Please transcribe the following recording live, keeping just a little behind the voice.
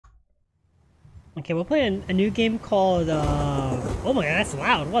Okay, we're playing a new game called, oh my god, that's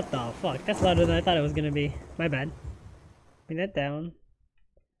loud. What the fuck? That's louder than I thought it was gonna be. My bad. Bring that down.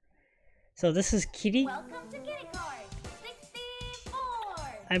 So this is Kitty. Welcome to Kitty Kart 64!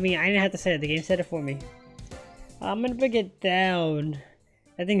 I mean, I didn't have to say it. The game said it for me. I'm gonna bring it down.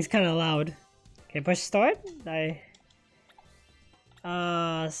 That thing's kind of loud. Okay, push start.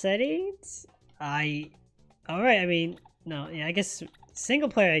 Settings. Alright, I mean, no, yeah, I guess single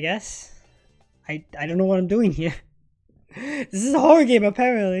player, I guess. I don't know what I'm doing here. This is a horror game,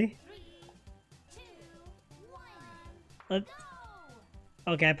 apparently. 3, 2, 1,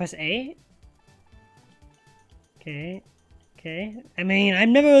 go! Okay, I press A. Okay. I mean, I've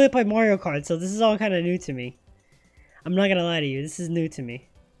never really played Mario Kart, so this is all kind of new to me. I'm not gonna lie to you, this is new to me.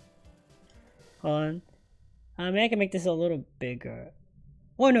 Hold on. Maybe I can make this a little bigger.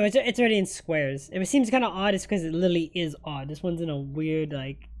 Oh no, it's already in squares. If it seems kind of odd, it's because it literally is odd. This one's in a weird,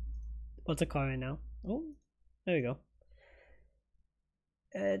 like... What's a car right now? Oh, there we go.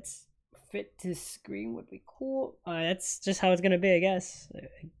 It's fit to screen would be cool. That's just how it's gonna be, I guess.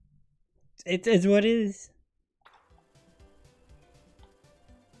 It's what it is.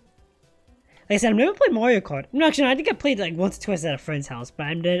 Like I said, I've never played Mario Kart. No, actually, I think I played like once or twice at a friend's house, but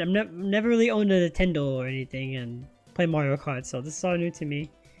I'm never really owned a Nintendo or anything and played Mario Kart, so this is all new to me.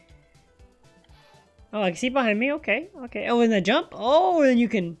 Oh, I can see behind me. Okay. Oh, and the jump. Oh, and you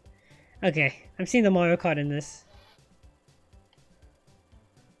can. Okay, I'm seeing the Mario Kart in this.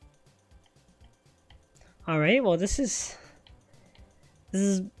 Alright, well this is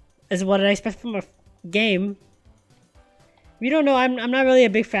what I expect from a game. If you don't know, I'm not really a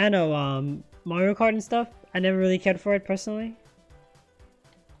big fan of Mario Kart and stuff. I never really cared for it personally.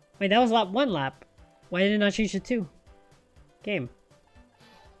 Wait, that was lap 1 lap. Why did it not change to 2? Game.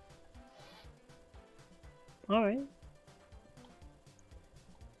 Alright.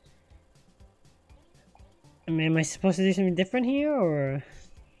 I mean, am I supposed to do something different here, or...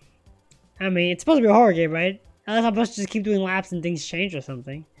 I mean, it's supposed to be a horror game, right? Unless I'm supposed to just keep doing laps and things change or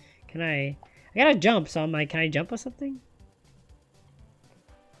something. Can I gotta jump, so I'm like, can I jump or something?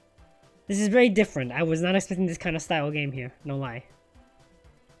 This is very different. I was not expecting this kind of style game here, no lie.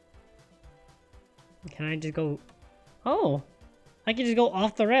 Can I just go... Oh! I can just go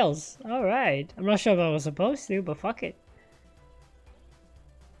off the rails. Alright. I'm not sure if I was supposed to, but fuck it.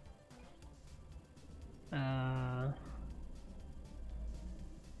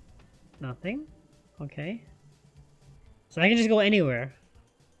 Nothing? Okay. So I can just go anywhere.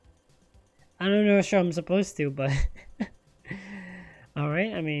 I'm not sure I'm supposed to, but...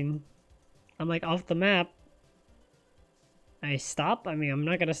 Alright, I mean... I'm like off the map. I stop? I mean, I'm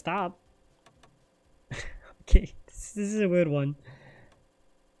not gonna stop. Okay, this is a weird one.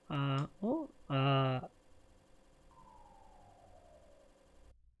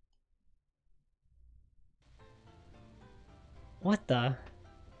 What the?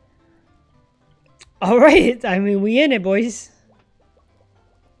 Alright, I mean, we in it, boys.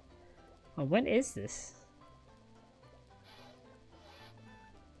 Oh, what is this?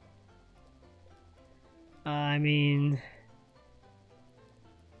 I mean...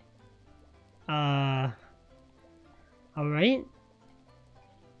 Alright.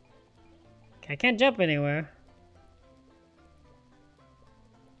 Okay, I can't jump anywhere.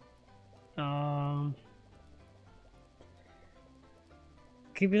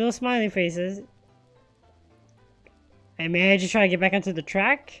 Keep your little smiley faces. And may I just try to get back onto the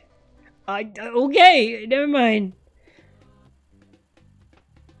track? Okay, never mind.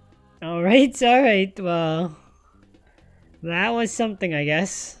 Alright, well... That was something, I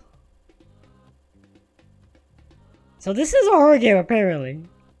guess. So this is a horror game, apparently.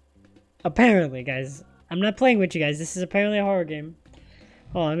 Apparently, guys. I'm not playing with you guys, this is apparently a horror game.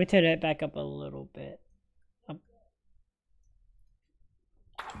 Hold on, let me turn it back up a little bit.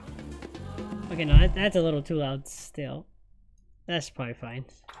 Okay, no, that's a little too loud still. That's probably fine.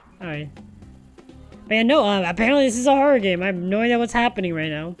 Alright. But yeah, no, apparently this is a horror game. I have no idea what's happening right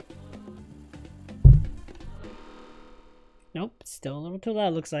now. Nope, still a little too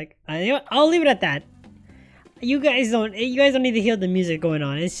loud, looks like. You know what? I'll leave it at that. You guys don't need to hear the music going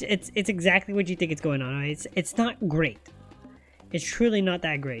on. It's exactly what you think it's going on, right? It's not great. It's truly not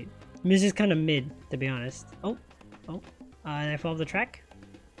that great. Music's kind of mid, to be honest. And I fell off the track.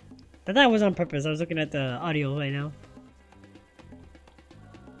 I thought it was on purpose. I was looking at the audio right now.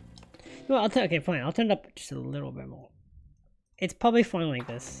 Well, okay, fine. I'll turn it up just a little bit more. It's probably fine like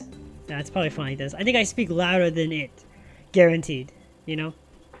this. Yeah, it's probably fine like this. I think I speak louder than it. Guaranteed. You know?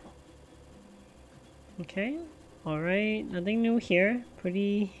 Okay. Alright. Nothing new here.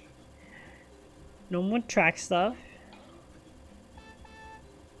 Pretty... No more track stuff.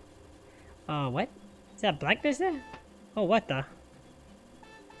 What? Is that blackness there? Oh, what the?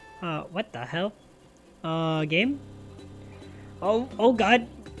 What the hell? Game? Oh god.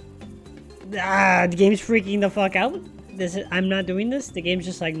 Ah, the game's freaking the fuck out. I'm not doing this. The game's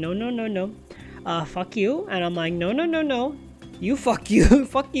just like, no, no, no, no. Fuck you. And I'm like, no, no, no, no. You fuck you.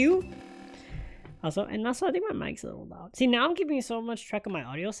 Fuck you. Also, I think my mic's a little loud. See, now I'm keeping so much track of my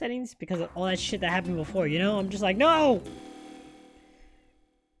audio settings because of all that shit that happened before, you know? I'm just like, no!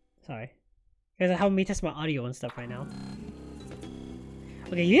 Sorry. You guys are helping me test my audio and stuff right now.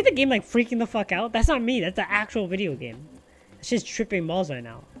 Okay, you hear the game like freaking the fuck out? That's not me, that's the actual video game. It's just tripping balls right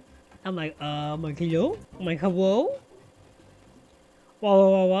now. I'm like, hello? I'm like, hello? Whoa,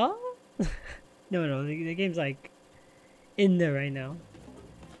 whoa, whoa, whoa? No, the game's like in there right now.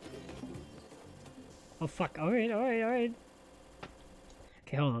 Oh fuck, alright. Okay,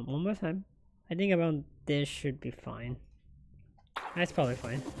 hold on, one more time. I think around this should be fine. That's probably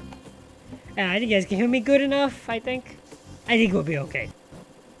fine. Yeah, I think you guys can hear me good enough, I think. I think we'll be okay.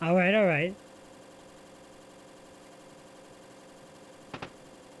 Alright.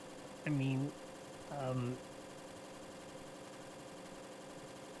 I mean,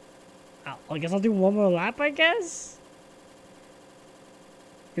 I guess I'll do one more lap, I guess?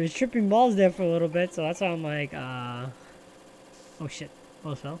 It was tripping balls there for a little bit, so that's why I'm like, oh shit.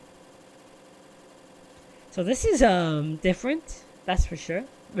 Oh, so. So this is, different. That's for sure.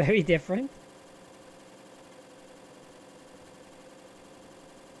 Very different.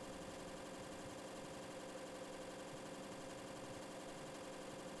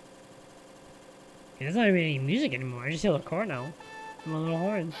 Okay, there's not even any music anymore. I just hear the car now. My little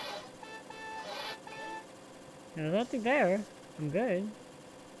horn. Yeah, there's nothing there. I'm good.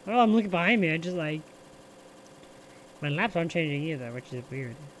 Oh, I'm looking behind me. I just like my laps aren't changing either, which is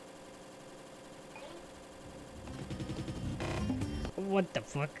weird. What the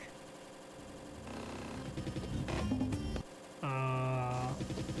fuck? Can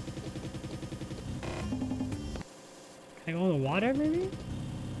I go in the water, maybe?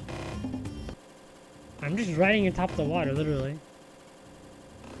 I'm just riding on top of the water, literally.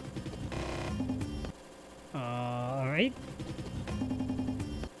 Alright.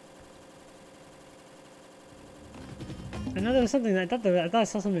 I know there was something. I thought I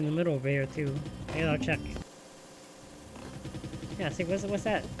saw something in the middle over here too. Maybe I'll check. Yeah, see, what's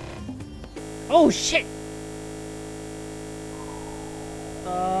that? Oh shit!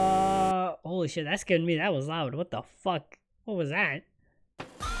 Holy shit, that scared me. That was loud. What the fuck? What was that?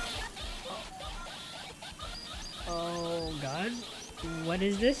 Oh god. What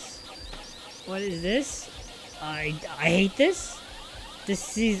is this? What is this? I hate this.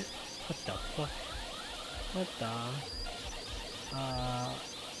 This is what the fuck? What the?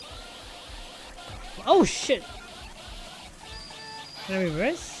 Oh shit! Can I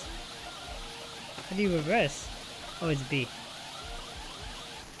reverse? How do you reverse? Oh, it's B.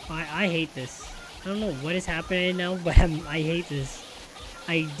 I hate this. I don't know what is happening now, but I hate this.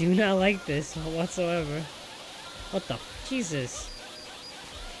 I do not like this whatsoever. What the? Jesus.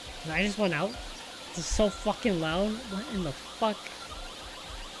 I just went out. It's so fucking loud. What in the fuck?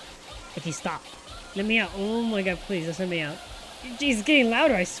 Okay, stop. Let me out. Oh my god, please, just let me out. Jeez, it's getting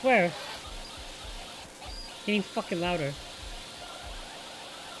louder, I swear. Getting fucking louder.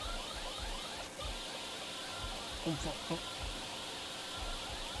 Oh, fuck. Oh.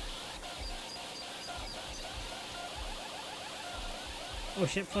 Oh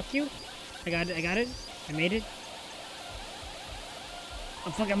shit, fuck you. I got it. I made it.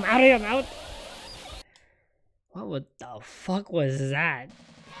 I'm fucking out of here, I'm out. What the fuck was that?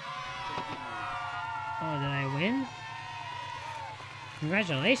 Oh, did I win?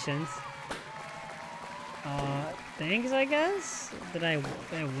 Congratulations. Thanks, I guess? Did I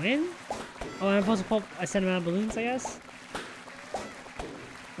win? Oh, I'm supposed to pop a set amount of balloons, I guess?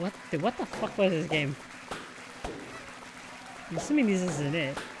 What the fuck was this game? I'm assuming this isn't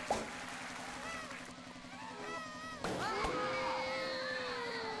it.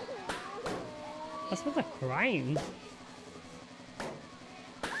 What's with the crying?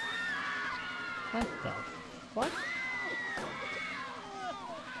 What the fuck?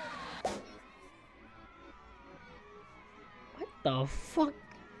 What the fuck?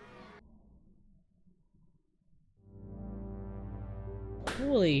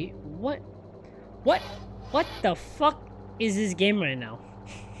 Holy, what the fuck is this game right now?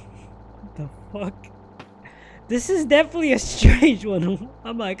 What the fuck? This is definitely a strange one.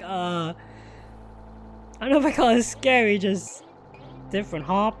 I'm like, I don't know if I call it scary, just different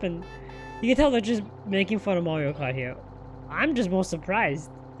hop, and you can tell they're just making fun of Mario Kart here. I'm just most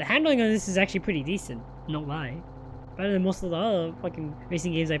surprised. The handling on this is actually pretty decent, no lie. Better than most of the other fucking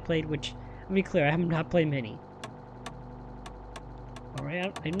racing games I played, which To be clear, I have not played many.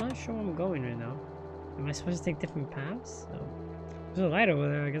 Alright, I'm not sure where I'm going right now. Am I supposed to take different paths? Oh. There's a light over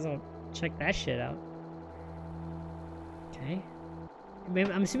there, I guess I'll check that shit out. Okay. Maybe,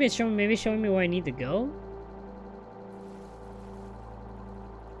 I'm assuming it's showing me where I need to go?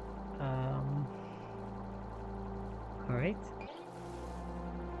 Alright.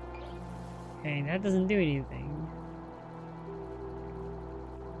 Okay, that doesn't do anything.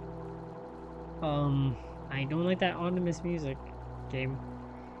 I don't like that ominous music game.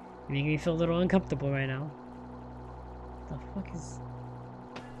 You're making me feel a little uncomfortable right now. What the fuck is...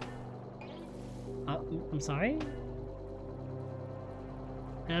 I'm sorry?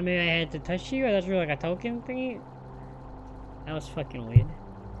 I mean, I had to touch you? I thought you were like a token thingy? That was fucking weird.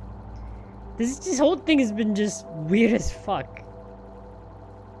 This whole thing has been just weird as fuck.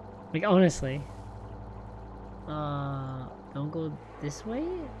 Like, honestly. Don't go this way?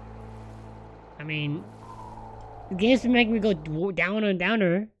 I mean, the game's been making me go down and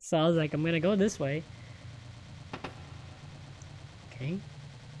downer, so I was like, I'm gonna go this way. Okay.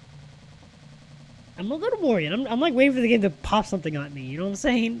 I'm a little worried. I'm like waiting for the game to pop something on me, you know what I'm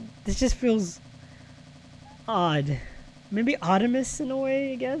saying? This just feels odd. Maybe Optimus in a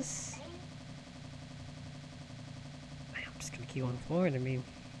way, I guess? I'm just gonna keep going forward. I mean,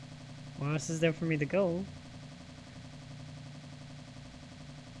 what else is there for me to go?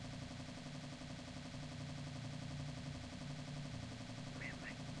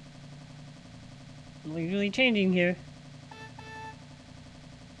 Nothing's really changing here.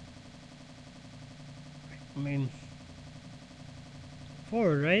 I mean,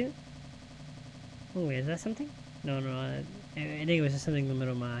 forward, right? Oh wait, is that something? No, I think it was just something in the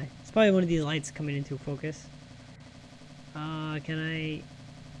middle of my eye. It's probably one of these lights coming into focus. Can I...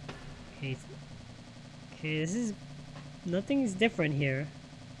 Okay, this is... Nothing's different here.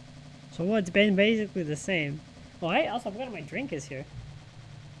 So what's been basically the same. Oh, I also forgot my drink is here.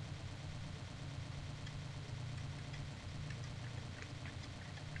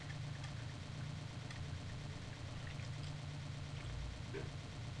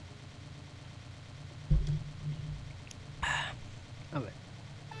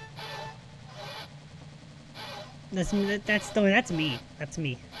 That's me. That's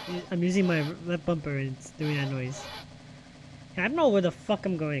me. I'm using my left bumper and it's doing that noise. I don't know where the fuck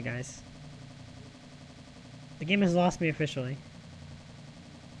I'm going, guys. The game has lost me officially.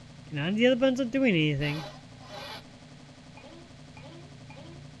 None of the other buttons are doing anything.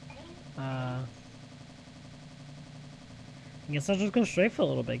 I guess I'll just go straight for a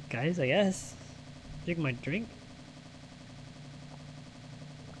little bit, guys, I guess. Drink my drink.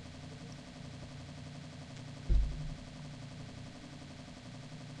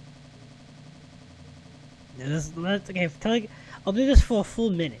 Okay, I'll do this for a full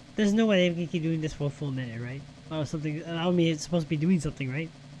minute. There's no way they can keep doing this for a full minute, right? Oh, something. I mean, it's supposed to be doing something, right?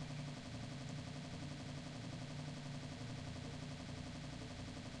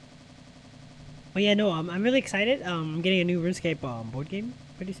 But yeah, no, I'm really excited. I'm getting a new RuneScape board game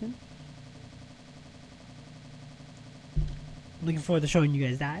pretty soon. Looking forward to showing you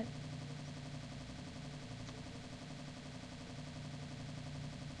guys that.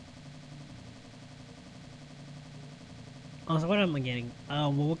 Also, what am I getting? We're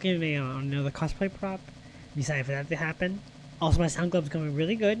working on another cosplay prop. I'm excited for that to happen. Also, my sound glove's going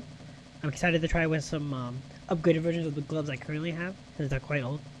really good. I'm excited to try with some upgraded versions of the gloves I currently have, since they're quite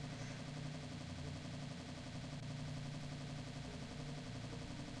old.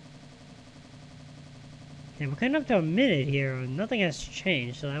 Okay, we're kind of up to a minute here, and nothing has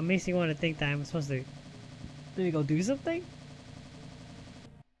changed, so that makes me want to think that I'm supposed to maybe go do something?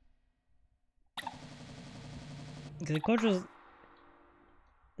 Because the controls...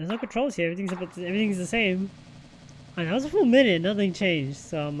 There's no controls here, everything's the same. I know, that was a full minute, nothing changed,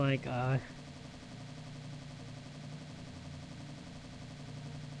 so I'm like,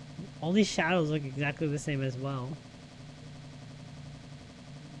 all these shadows look exactly the same as well.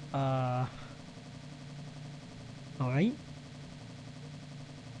 Alright.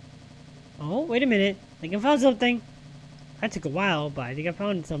 Oh, wait a minute. I think I found something. That took a while, but I think I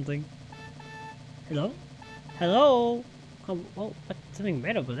found something. Hello? Hello? Oh, what? Something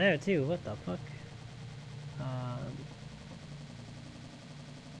red over there, too. What the fuck?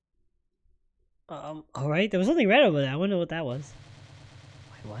 Alright, there was something red over there. I wonder what that was.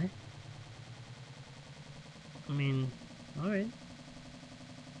 Wait, what? I mean, alright.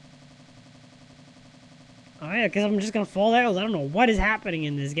 Alright, I guess I'm just gonna fall arrows. I don't know what is happening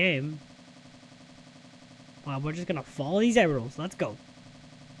in this game. Wow, we're just gonna follow these arrows. Let's go.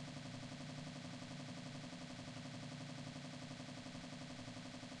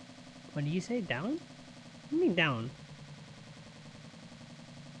 What do you say? Down? What do you mean down?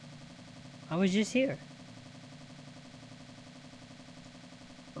 I was just here.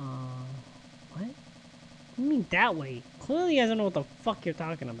 What? What do you mean that way? Clearly you guys don't know what the fuck you're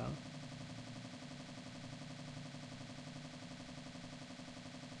talking about.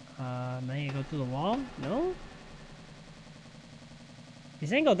 Am I gonna go through the wall? No? You're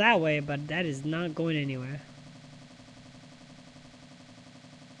saying go that way, but that is not going anywhere.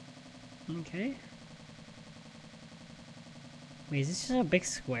 Okay. Wait, is this just a big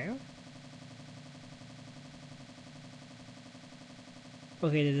square?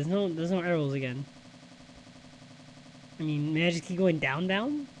 Okay, there's no arrows again. I mean, may I just keep going down,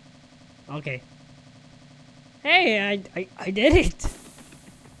 down? Okay. Hey, I did it!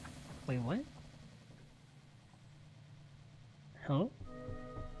 Wait, what? Hello?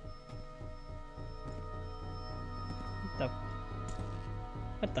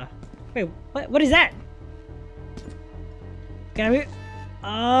 What the? Wait, what is that? Can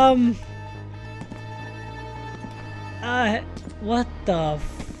I what the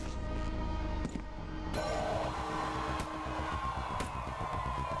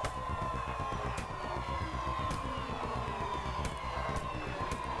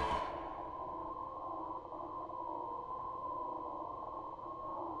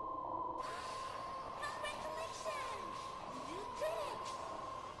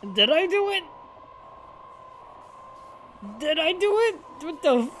Did I do it? Did I do it? What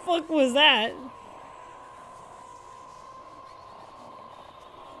the fuck was that?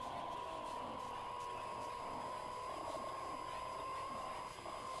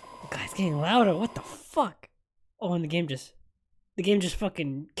 God, it's getting louder. What the fuck? Oh, and the game just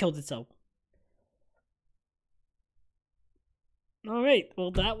fucking killed itself. All right.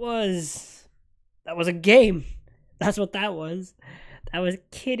 Well, that was a game. That's what that was. That was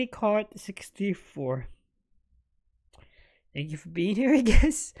Kitty Kart 64. Thank you for being here, I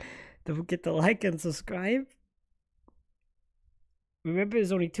guess. Don't forget to like and subscribe. Remember,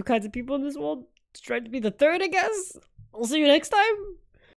 there's only 2 kinds of people in this world. Try to be the third, I guess. I'll see you next time.